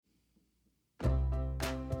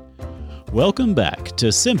Welcome back to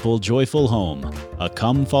Simple Joyful Home, a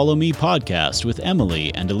Come Follow Me podcast with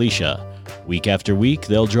Emily and Alicia. Week after week,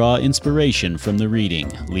 they'll draw inspiration from the reading,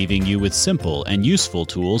 leaving you with simple and useful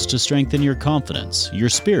tools to strengthen your confidence, your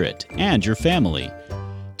spirit, and your family.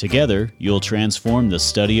 Together, you'll transform the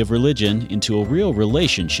study of religion into a real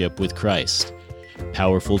relationship with Christ.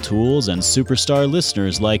 Powerful tools and superstar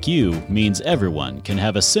listeners like you means everyone can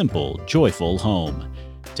have a simple, joyful home.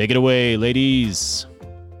 Take it away, ladies.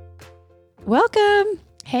 Welcome.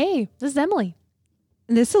 Hey, this is Emily.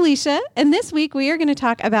 This is Alicia. And this week we are going to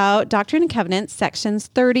talk about Doctrine and Covenants, sections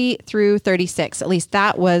 30 through 36. At least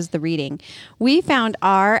that was the reading. We found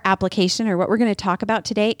our application, or what we're going to talk about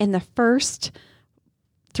today, in the first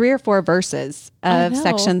 3 or 4 verses of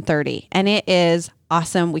section 30. And it is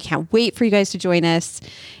awesome. We can't wait for you guys to join us.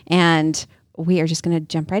 And we are just going to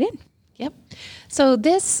jump right in. Yep. So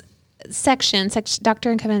this section,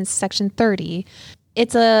 Doctrine and Covenants, section 30,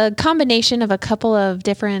 it's a combination of a couple of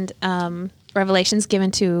different revelations given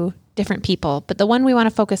to different people. But the one we want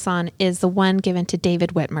to focus on is the one given to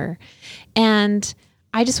David Whitmer. And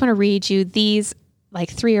I just want to read you these like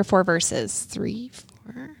 3 or 4 verses. 3,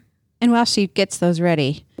 4... And while she gets those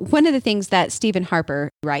ready, one of the things that Stephen Harper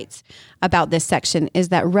writes about this section is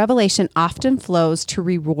that revelation often flows to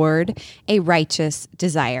reward a righteous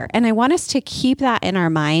desire. And I want us to keep that in our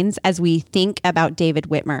minds as we think about David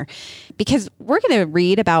Whitmer, because we're going to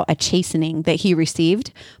read about a chastening that he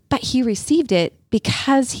received, but he received it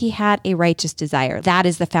because he had a righteous desire. That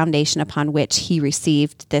is the foundation upon which he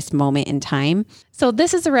received this moment in time. So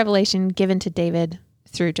this is a revelation given to David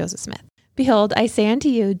through Joseph Smith. Behold, I say unto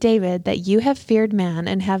you, David, that you have feared man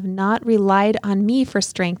and have not relied on me for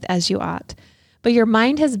strength as you ought. But your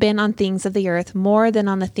mind has been on things of the earth more than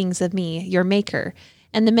on the things of me, your maker,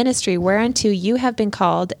 and the ministry whereunto you have been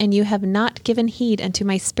called, and you have not given heed unto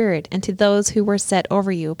my spirit and to those who were set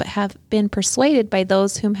over you, but have been persuaded by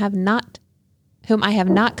those whom I have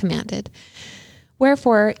not commanded.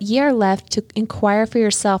 Wherefore ye are left to inquire for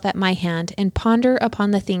yourself at my hand, and ponder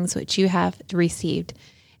upon the things which you have received.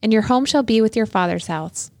 And your home shall be with your father's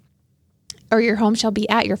house, or your home shall be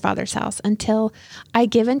at your father's house, until I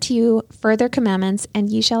give unto you further commandments, and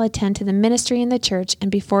ye shall attend to the ministry in the church and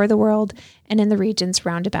before the world and in the regions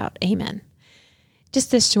round about. Amen. Just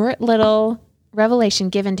this short little revelation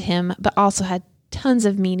given to him, but also had tons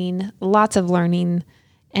of meaning, lots of learning,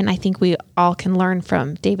 and I think we all can learn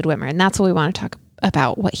from David Whitmer, and that's what we want to talk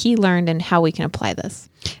about, what he learned and how we can apply this.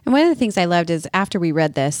 And one of the things I loved is after we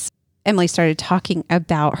read this, Emily started talking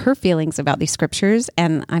about her feelings about these scriptures,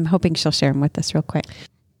 and I'm hoping she'll share them with us real quick.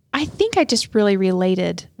 I think I just really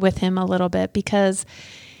related with him a little bit because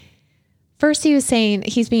first he was saying,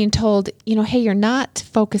 he's being told, hey, you're not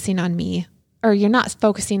focusing on me, or you're not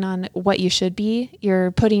focusing on what you should be. You're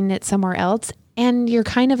putting it somewhere else, and you're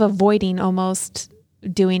kind of avoiding almost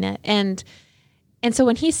doing it. And so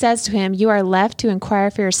when he says to him, you are left to inquire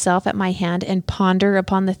for yourself at my hand and ponder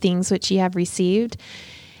upon the things which ye have received,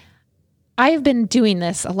 I have been doing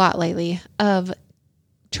this a lot lately of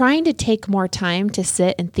trying to take more time to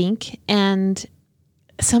sit and think. And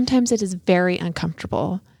sometimes it is very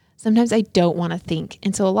uncomfortable. Sometimes I don't want to think.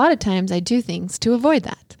 And so a lot of times I do things to avoid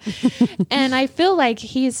that. And I feel like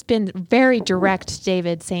he's been very direct,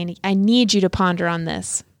 David, saying, I need you to ponder on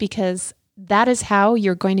this, because that is how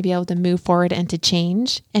you're going to be able to move forward and to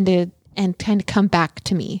change and kind of come back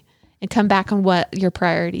to me and come back on what your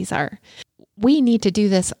priorities are. We need to do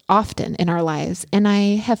this often in our lives. And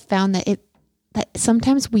I have found that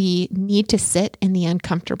sometimes we need to sit in the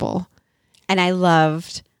uncomfortable. And I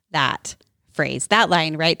loved that phrase, that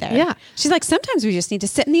line right there. Yeah. She's like, sometimes we just need to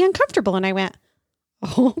sit in the uncomfortable. And I went,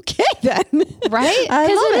 okay then. Right?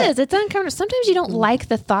 Because it's uncomfortable. Sometimes you don't like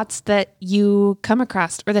the thoughts that you come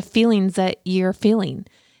across or the feelings that you're feeling.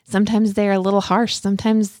 Sometimes they're a little harsh.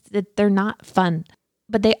 Sometimes they're not fun.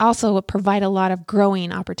 But they also provide a lot of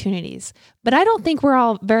growing opportunities. But I don't think we're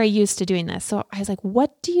all very used to doing this. So I was like,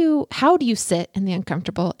 how do you sit in the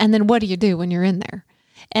uncomfortable? And then what do you do when you're in there?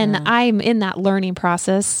 And I'm in that learning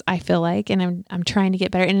process, I feel like, and I'm trying to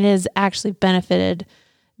get better. And it has actually benefited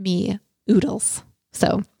me oodles.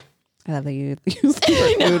 So I love that you use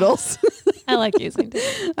oodles. I like using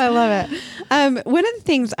it. I love it. One of the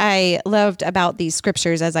things I loved about these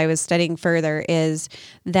scriptures as I was studying further is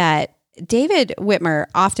that David Whitmer,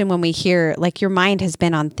 often when we hear, like, your mind has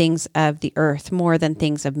been on things of the earth more than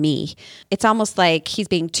things of me, it's almost like he's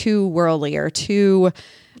being too worldly or too,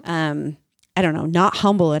 not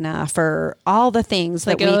humble enough, or all the things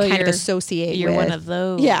that we kind of associate with. You're one of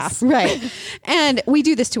those. Yeah, right. And we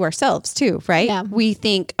do this to ourselves too, right? Yeah. We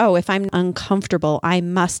think, oh, if I'm uncomfortable, I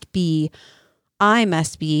must be I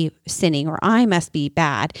must be sinning or I must be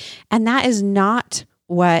bad. And that is not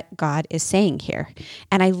what God is saying here.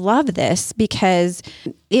 And I love this because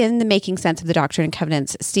in the Making Sense of the Doctrine and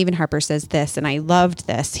Covenants, Stephen Harper says this, and I loved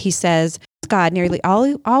this. He says, God nearly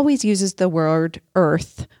always uses the word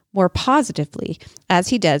earth more positively, as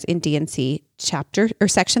he does in D&C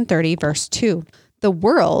section 30, verse 2. The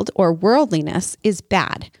world or worldliness is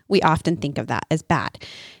bad. We often think of that as bad.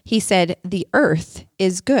 He said, the earth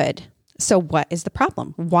is good. So what is the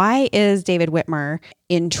problem? Why is David Whitmer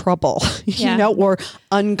in trouble, or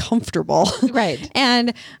uncomfortable? Right.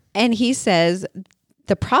 And he says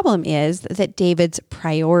the problem is that David's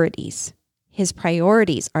priorities, his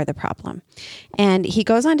priorities are the problem. And he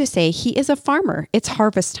goes on to say, he is a farmer. It's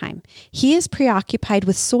harvest time. He is preoccupied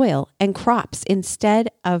with soil and crops instead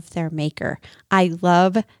of their maker. I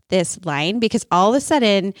love this line because all of a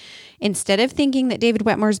sudden, instead of thinking that David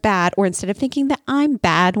Whitmer's bad, or instead of thinking that I'm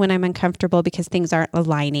bad when I'm uncomfortable because things aren't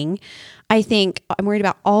aligning, I think I'm worried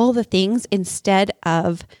about all the things instead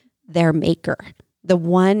of their maker, the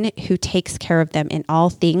one who takes care of them in all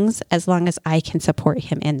things, as long as I can support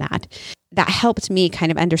him in that. That helped me kind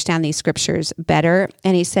of understand these scriptures better.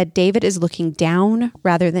 And he said, David is looking down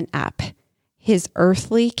rather than up. His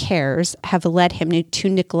earthly cares have led him to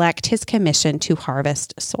neglect his commission to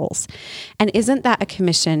harvest souls. And isn't that a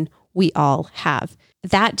commission we all have?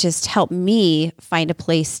 That just helped me find a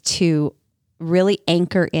place to really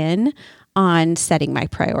anchor in on setting my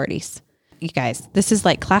priorities. You guys, this is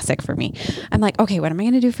like classic for me. I'm like, okay, what am I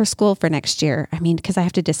going to do for school for next year? I mean, because I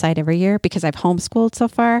have to decide every year because I've homeschooled so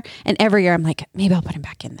far. And every year I'm like, maybe I'll put him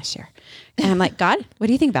back in this year. And I'm like, God, what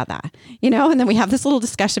do you think about that? And then we have this little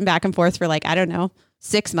discussion back and forth for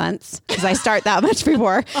 6 months because I start that much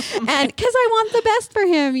before. And because I want the best for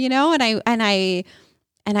him,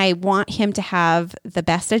 and I want him to have the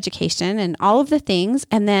best education and all of the things.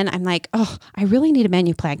 And then I'm like, oh, I really need a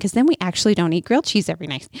menu plan because then we actually don't eat grilled cheese every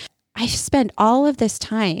night. I spend all of this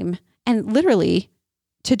time and literally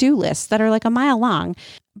to-do lists that are like a mile long.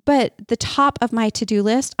 But the top of my to-do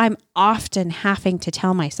list, I'm often having to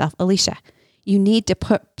tell myself, Alicia, you need to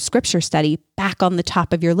put scripture study back on the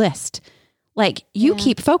top of your list. You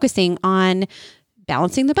keep focusing on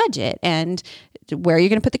balancing the budget and where you're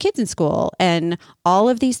going to put the kids in school and all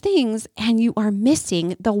of these things. And you are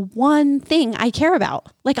missing the one thing I care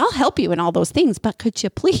about. I'll help you in all those things, but could you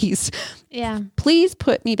please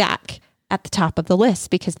put me back at the top of the list,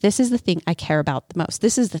 because this is the thing I care about the most.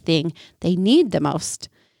 This is the thing they need the most.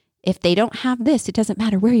 If they don't have this, it doesn't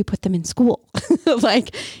matter where you put them in school. I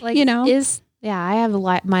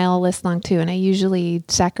have my list long too. And I usually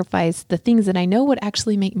sacrifice the things that I know would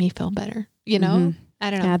actually make me feel better. Mm-hmm. I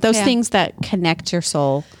don't know. Yeah, those things that connect your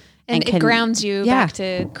soul. And it grounds you back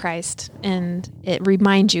to Christ, and it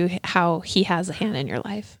reminds you how he has a hand in your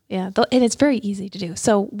life. Yeah. And it's very easy to do.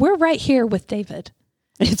 So we're right here with David.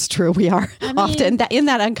 It's true. We are often in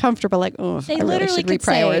that uncomfortable, they I really should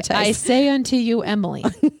reprioritize. Say, I say unto you, Emily,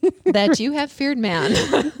 that you have feared man.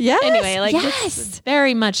 Yes. Anyway, this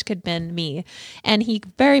very much could been me. And he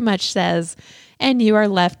very much says, and you are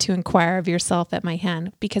left to inquire of yourself at my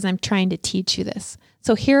hand, because I'm trying to teach you this.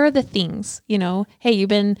 So here are the things, hey, you've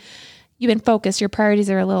been focused. Your priorities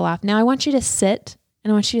are a little off. Now I want you to sit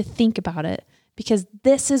and I want you to think about it, because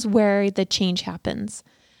this is where the change happens.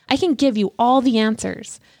 I can give you all the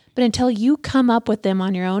answers, but until you come up with them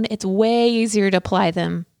on your own, it's way easier to apply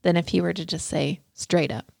them than if he were to just say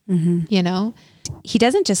straight up, He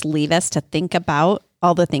doesn't just leave us to think about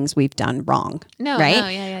all the things we've done wrong. No, right? No,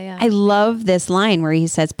 yeah. I love this line where he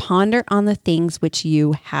says, ponder on the things which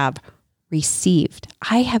you have received.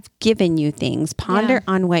 I have given you things. Ponder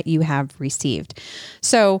on what you have received.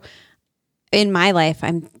 So in my life,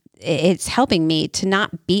 it's helping me to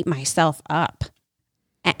not beat myself up,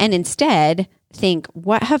 and instead think,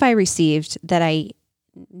 what have I received that I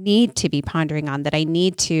need to be pondering on, that I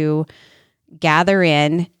need to gather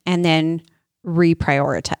in and then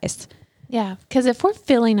reprioritize? Yeah, because if we're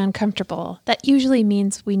feeling uncomfortable, that usually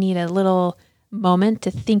means we need a little moment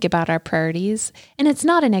to think about our priorities. And it's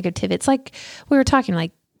not a negative. It's like we were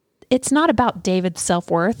talking, it's not about David's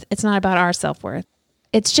self-worth. It's not about our self-worth.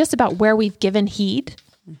 It's just about where we've given heed.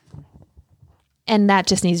 And that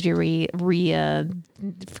just needs to be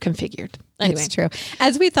configured. Anyway. It's true.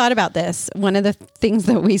 As we thought about this, one of the things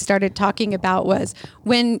that we started talking about was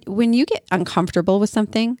when you get uncomfortable with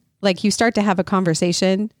something, you start to have a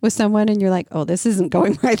conversation with someone and you're like, oh, this isn't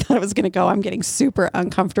going where I thought it was going to go. I'm getting super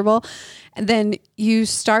uncomfortable. And then you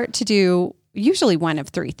start to do usually one of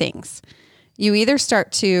three things. You either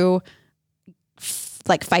start to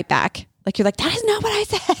fight back. You're like, that is not what I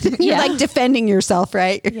said. You're defending yourself,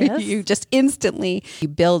 right? Yes. You just instantly, you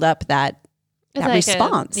build up that that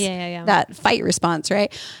response, that fight response,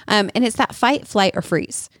 right? And it's that fight, flight, or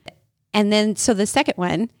freeze. And then, so the second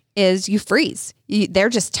one is you freeze. They're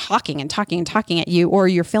just talking and talking and talking at you, or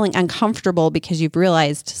you're feeling uncomfortable because you've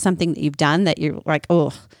realized something that you've done that you're like,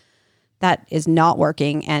 oh, that is not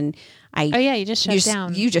working. And you just shut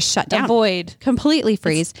down. You just shut down. Avoid. Completely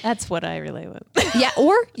freeze. That's what I relate with. Yeah.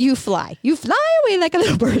 Or you fly. You fly away like a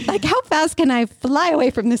little bird. Like, how fast can I fly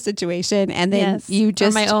away from this situation? And then you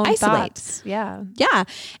just my own isolate. Thoughts. Yeah. Yeah.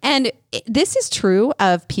 And this is true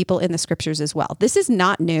of people in the scriptures as well. This is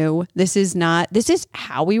not new. This is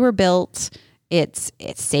how we were built. It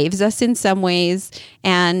saves us in some ways.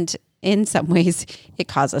 And in some ways it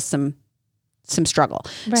causes us some struggle.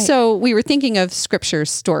 Right. So we were thinking of scripture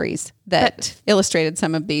stories that illustrated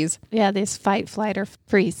some of these. Yeah, these fight, flight, or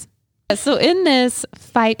freeze. So in this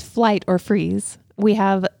fight, flight, or freeze, we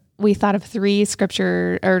thought of 3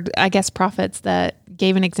 scripture, or I guess prophets, that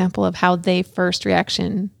gave an example of how they first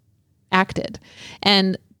reaction acted.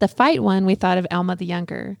 And the fight one, we thought of Alma the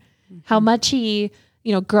Younger, how much he,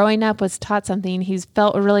 growing up was taught something. He's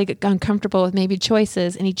felt really uncomfortable with maybe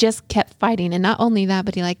choices, and he just kept fighting. And not only that,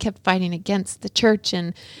 but he kept fighting against the church.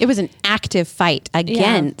 And it was an active fight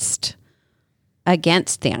against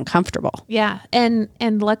the uncomfortable. Yeah. And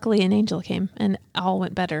luckily an angel came and all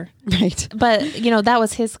went better. Right. But, that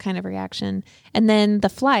was his kind of reaction. And then the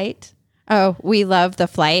flight. Oh, we love the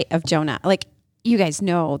flight of Jonah. Like, you guys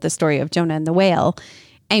know the story of Jonah and the whale.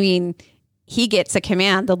 I mean, he gets a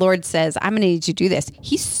command. The Lord says, I'm going to need you to do this.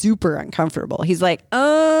 He's super uncomfortable. He's like,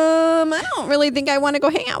 I don't really think I want to go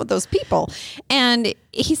hang out with those people. And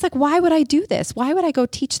he's like, why would I do this? Why would I go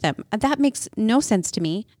teach them? That makes no sense to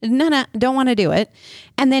me. No, don't want to do it.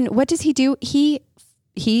 And then what does he do? He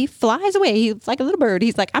flies away. He's like a little bird.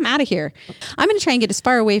 He's like, I'm out of here. I'm going to try and get as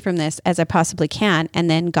far away from this as I possibly can. And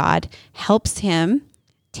then God helps him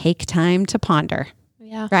take time to ponder.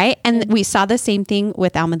 Yeah. Right. And we saw the same thing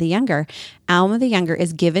with Alma the Younger. Alma the Younger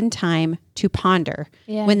is given time to ponder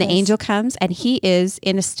when the angel comes, and he is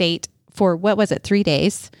in a state for, 3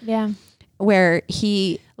 days? Yeah. Where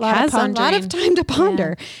he has a lot of time to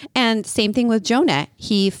ponder. Yeah. And same thing with Jonah.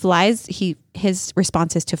 He flies, his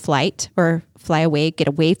response is to flight, or fly away, get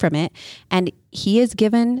away from it. And he is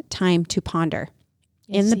given time to ponder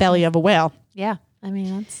in the belly of a whale. Yeah. I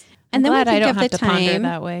mean, I'm glad I don't have to ponder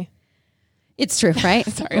that way. It's true, right?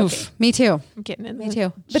 Sorry. Okay. Me too. I'm getting it. Me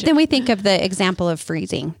too. But then we think of the example of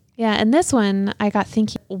freezing. Yeah. And this one, I got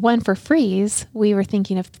thinking, one for freeze, we were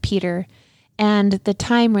thinking of Peter and the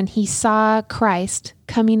time when he saw Christ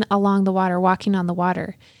coming along the water, walking on the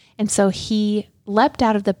water. And so he leapt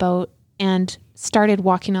out of the boat and started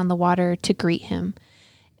walking on the water to greet him.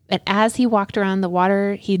 But as he walked around the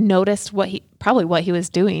water, he noticed what he was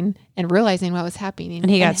doing and realizing what was happening.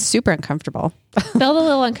 And he got super uncomfortable. Felt a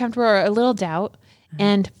little uncomfortable, or a little doubt,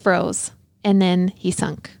 and froze. And then he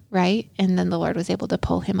sunk, right? And then the Lord was able to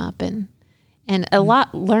pull him up, and a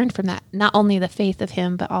lot learned from that. Not only the faith of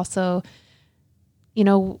him, but also,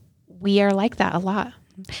 we are like that a lot.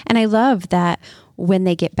 And I love that when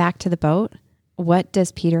they get back to the boat, what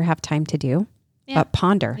does Peter have time to do? But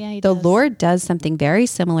ponder. Yeah, the Lord does something very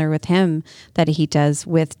similar with him that he does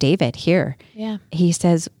with David here. Yeah. He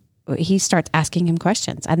starts asking him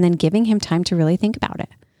questions and then giving him time to really think about it.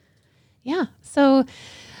 Yeah. So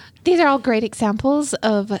these are all great examples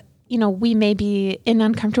of, we may be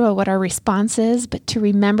uncomfortable what our response is, but to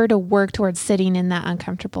remember to work towards sitting in that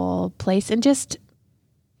uncomfortable place and just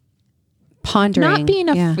pondering.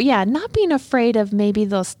 Not being afraid of maybe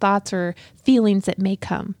those thoughts or feelings that may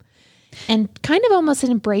come. And kind of almost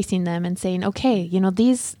embracing them and saying, okay,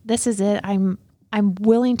 this is it. I'm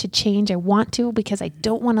willing to change. I want to, because I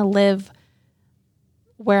don't want to live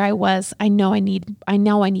where I was. I know I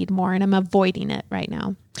need more, and I'm avoiding it right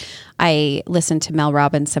now. I listen to Mel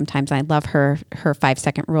Robbins sometimes. I love her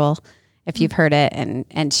 5-second rule. If you've heard it,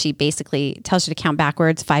 and she basically tells you to count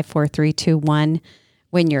backwards, 5, 4, 3, 2, 1.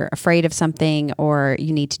 When you're afraid of something or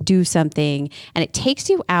you need to do something, and it takes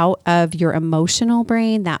you out of your emotional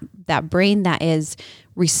brain, that brain that is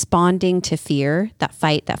responding to fear, that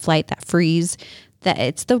fight, that flight, that freeze, that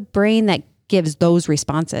it's the brain that gives those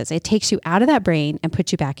responses. It takes you out of that brain and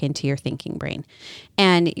puts you back into your thinking brain.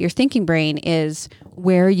 And your thinking brain is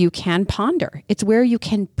where you can ponder. It's where you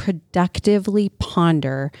can productively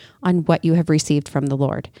ponder on what you have received from the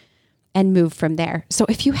Lord and move from there. So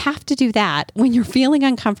if you have to do that when you're feeling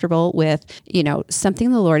uncomfortable with,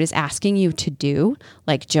 something the Lord is asking you to do,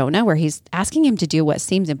 like Jonah, where he's asking him to do what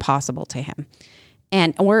seems impossible to him.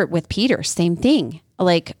 Or with Peter, same thing.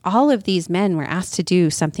 Like, all of these men were asked to do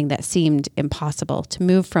something that seemed impossible, to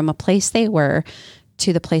move from a place they were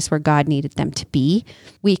to the place where God needed them to be.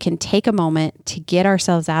 We can take a moment to get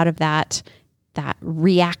ourselves out of that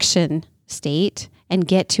reaction state and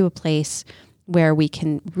get to a place where we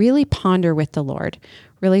can really ponder with the Lord,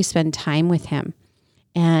 really spend time with him.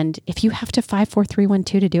 And if you have to 5, 4, 3, 1,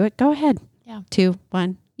 2 to do it, go ahead. Yeah. 2,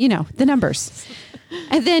 1, the numbers.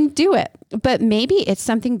 And then do it. But maybe it's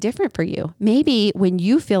something different for you. Maybe when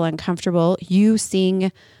you feel uncomfortable, you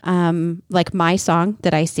sing like my song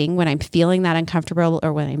that I sing when I'm feeling that uncomfortable,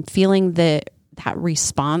 or when I'm feeling that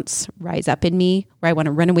response rise up in me where I want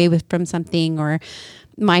to run away from something. Or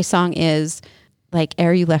my song is like,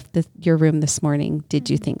 ere you left your room this morning, did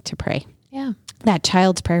you think to pray? Yeah. That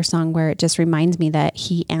child's prayer song where it just reminds me that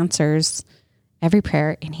he answers every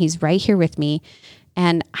prayer and he's right here with me.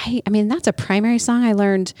 And I mean, that's a primary song I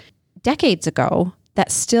learned decades ago that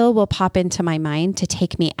still will pop into my mind to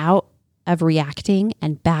take me out of reacting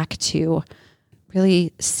and back to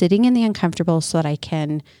really sitting in the uncomfortable so that I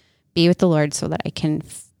can be with the Lord, so that I can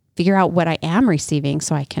figure out what I am receiving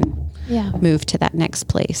so I can move to that next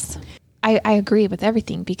place. I agree with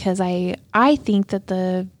everything, because I think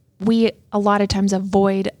that we a lot of times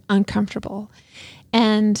avoid uncomfortable.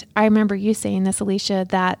 And I remember you saying this, Alicia,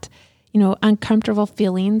 that uncomfortable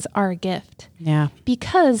feelings are a gift. Yeah.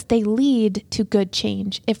 Because they lead to good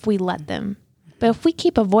change if we let them. But if we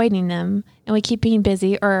keep avoiding them and we keep being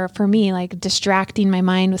busy, or for me, like distracting my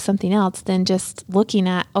mind with something else, then just looking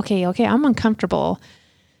at, okay, I'm uncomfortable.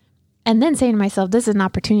 And then saying to myself, this is an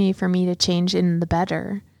opportunity for me to change in the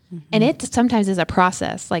better. Mm-hmm. And it sometimes is a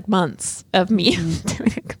process, like months of me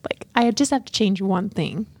doing it. Like, I just have to change one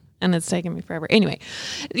thing, and it's taken me forever. Anyway,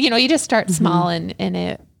 you just start small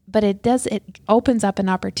but it opens up an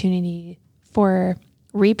opportunity for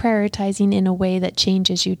reprioritizing in a way that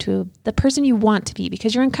changes you to the person you want to be,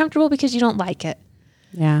 because you're uncomfortable because you don't like it.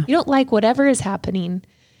 Yeah. You don't like whatever is happening,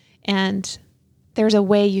 and there's a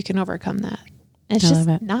way you can overcome that. And it's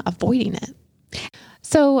just not avoiding it.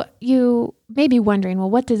 So you may be wondering, well,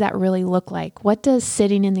 what does that really look like? What does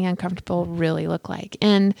sitting in the uncomfortable really look like?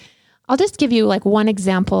 And I'll just give you like one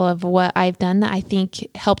example of what I've done that I think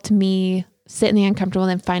helped me sit in the uncomfortable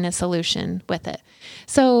and then find a solution with it.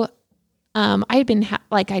 So I'd been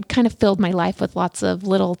I'd kind of filled my life with lots of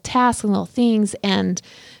little tasks and little things and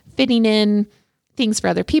fitting in things for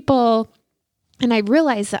other people. And I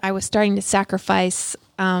realized that I was starting to sacrifice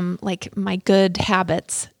like my good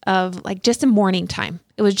habits of like just a morning time.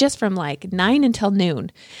 It was just from like 9 until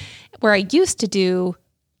noon, where I used to do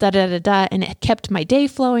da-da-da-da, and it kept my day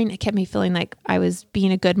flowing. It kept me feeling like I was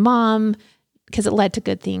being a good mom because it led to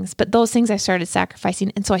good things. But those things I started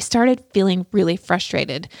sacrificing. And so I started feeling really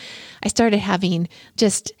frustrated. I started having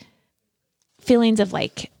just feelings of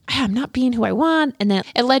like, I'm not being who I want. And then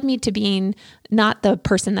it led me to being not the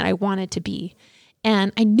person that I wanted to be.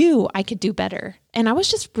 And I knew I could do better. And I was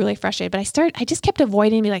just really frustrated, but I just kept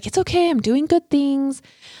avoiding and be like, it's okay. I'm doing good things.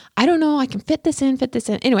 I don't know. I can fit this in.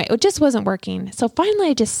 Anyway, it just wasn't working. So finally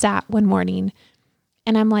I just sat one morning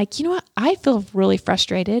and I'm like, you know what? I feel really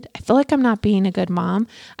frustrated. I feel like I'm not being a good mom.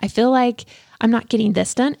 I feel like I'm not getting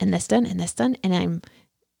this done and this done and this done. And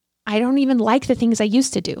I don't even like the things I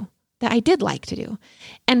used to do that I did like to do.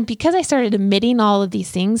 And because I started admitting all of these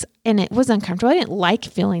things, and it was uncomfortable, I didn't like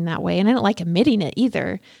feeling that way, and I didn't like admitting it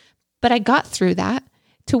either. But I got through that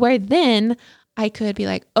to where then I could be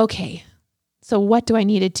like, okay, so what do I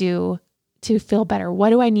need to do to feel better? What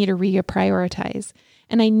do I need to reprioritize?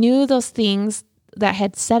 And I knew those things that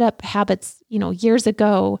had set up habits, years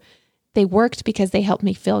ago, they worked because they helped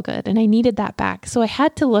me feel good, and I needed that back. So I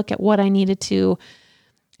had to look at what I needed to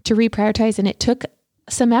reprioritize, and it took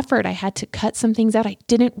some effort. I had to cut some things out I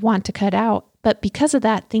didn't want to cut out. But because of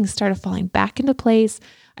that, things started falling back into place.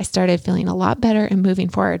 I started feeling a lot better and moving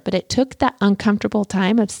forward. But it took that uncomfortable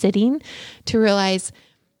time of sitting to realize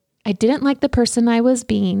I didn't like the person I was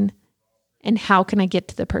being, and how can I get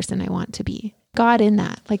to the person I want to be? God in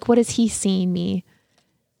that, like, what is he seeing me?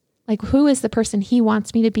 Like, who is the person he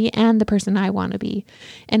wants me to be and the person I want to be?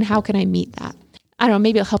 And how can I meet that? I don't know,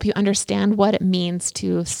 maybe it'll help you understand what it means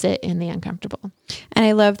to sit in the uncomfortable. And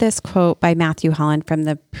I love this quote by Matthew Holland from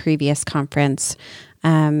the previous conference,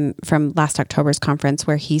 from last October's conference,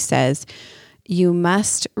 where he says, you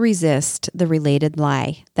must resist the related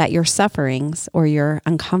lie that your sufferings or your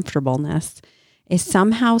uncomfortableness is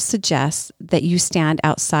somehow suggests that you stand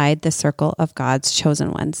outside the circle of God's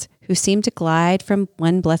chosen ones who seem to glide from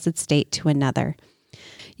one blessed state to another.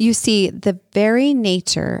 You see, the very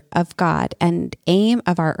nature of God and aim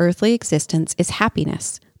of our earthly existence is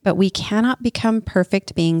happiness, but we cannot become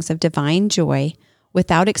perfect beings of divine joy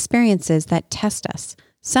without experiences that test us,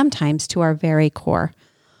 sometimes to our very core.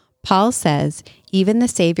 Paul says, even the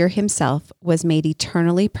Savior himself was made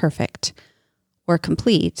eternally perfect or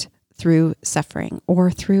complete through suffering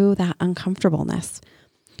or through that uncomfortableness.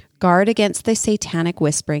 Guard against the satanic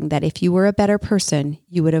whispering that if you were a better person,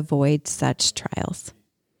 you would avoid such trials.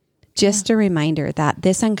 Just a reminder that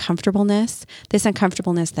this uncomfortableness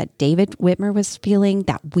that David Whitmer was feeling,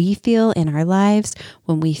 that we feel in our lives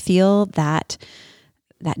when we feel that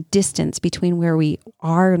distance between where we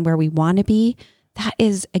are and where we want to be, that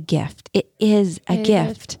is a gift. It is a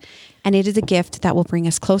gift. And it is a gift that will bring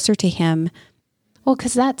us closer to him. Well,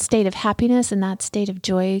 because that state of happiness and that state of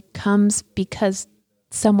joy comes because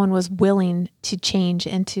someone was willing to change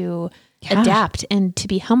and to adapt and to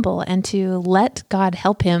be humble and to let God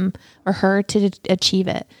help him or her to achieve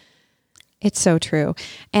it. It's so true.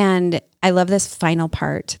 And I love this final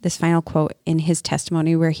part, this final quote in his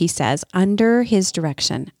testimony where he says, under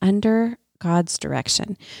God's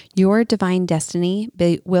direction, your divine destiny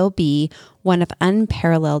will be one of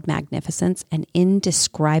unparalleled magnificence and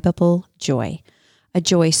indescribable joy, a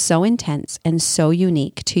joy so intense and so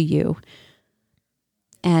unique to you.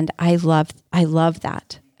 And I love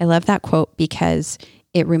that. I love that quote because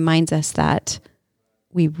it reminds us that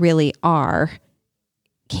we really are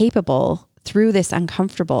capable through this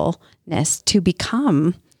uncomfortableness to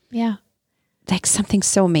become like something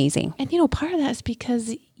so amazing. And part of that is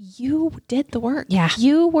because you did the work. Yeah.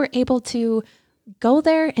 You were able to go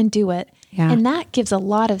there and do it. Yeah. And that gives a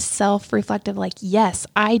lot of self-reflective, like, yes,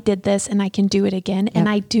 I did this and I can do it again. Yep. And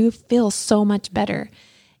I do feel so much better.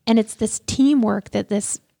 And it's this teamwork that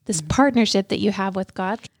this partnership that you have with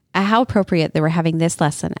God. How appropriate that we're having this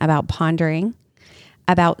lesson about pondering,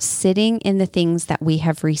 about sitting in the things that we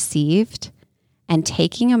have received and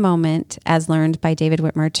taking a moment, as learned by David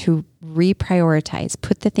Whitmer, to reprioritize,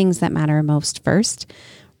 put the things that matter most first,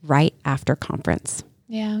 right after conference.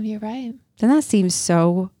 Yeah, you're right. And that seems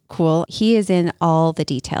so cool. He is in all the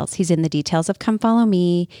details. He's in the details of Come Follow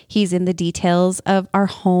Me. He's in the details of our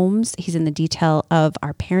homes. He's in the detail of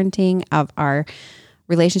our parenting, of our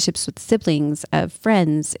relationships with siblings, of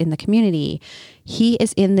friends in the community. He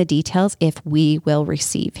is in the details if we will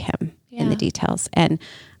receive him in the details. And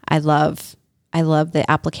I love the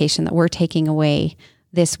application that we're taking away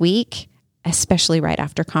this week, especially right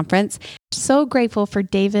after conference. So grateful for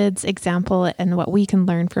David's example and what we can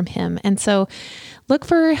learn from him. And so look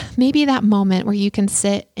for maybe that moment where you can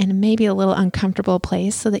sit in maybe a little uncomfortable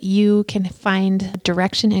place so that you can find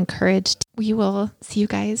direction and courage. We will see you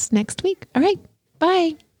guys next week. All right.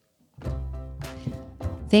 Bye.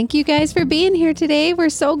 Thank you guys for being here today. We're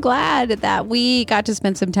so glad that we got to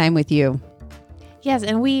spend some time with you. Yes,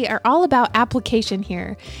 and we are all about application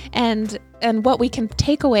here and what we can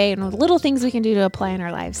take away and little things we can do to apply in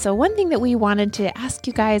our lives. So one thing that we wanted to ask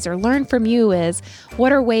you guys or learn from you is,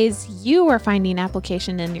 what are ways you are finding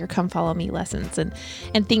application in your Come Follow Me lessons and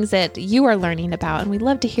things that you are learning about? And we'd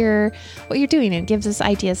love to hear what you're doing, and it gives us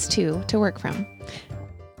ideas too to work from.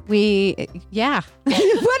 What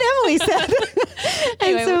Emily said.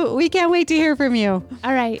 And so we can't wait to hear from you.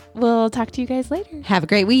 All right. We'll talk to you guys later. Have a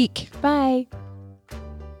great week. Bye.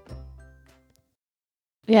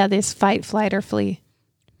 Yeah, this fight, flight, or flee.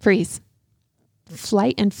 Freeze.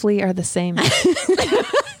 Flight and flee are the same. But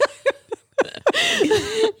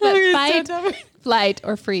fight, flight,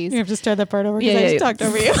 or freeze. You have to start that part over because I just talked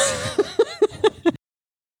over you.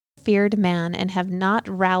 Feared man and have not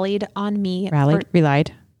rallied on me.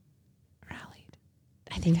 Relied.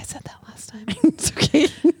 I think I said that last time. It's okay.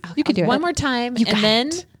 You can do it one more time, and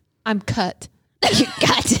then I'm cut. You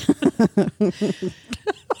cut.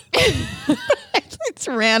 It's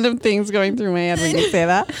random things going through my head when you say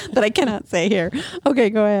that I cannot say here. Okay,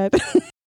 go ahead.